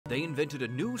They invented a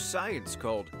new science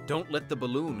called "Don't let the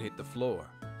balloon hit the floor."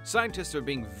 Scientists are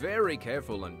being very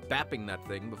careful and bapping that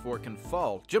thing before it can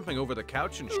fall, jumping over the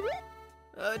couch and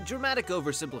A dramatic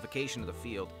oversimplification of the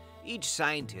field. Each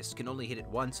scientist can only hit it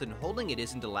once, and holding it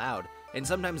isn't allowed, and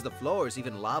sometimes the floor is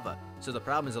even lava, so the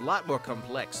problem is a lot more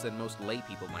complex than most lay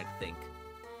people might think.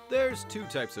 There's two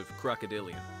types of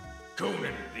crocodilian.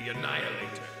 Conan the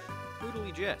Annihilator.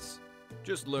 Brutally Jess.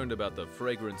 Just learned about the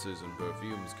fragrances and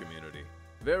perfumes community.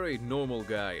 Very normal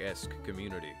guy-esque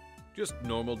community. Just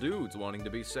normal dudes wanting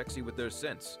to be sexy with their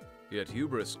scents. Yet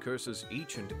hubris curses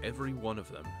each and every one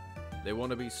of them. They want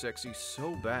to be sexy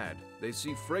so bad, they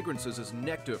see fragrances as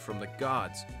nectar from the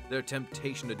gods. Their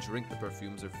temptation to drink the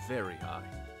perfumes are very high.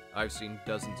 I've seen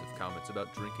dozens of comments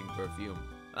about drinking perfume.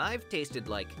 I've tasted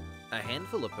like a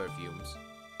handful of perfumes.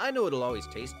 I know it'll always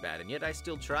taste bad, and yet I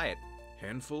still try it.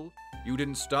 Handful? You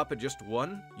didn't stop at just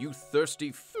one? You thirsty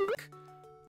f***?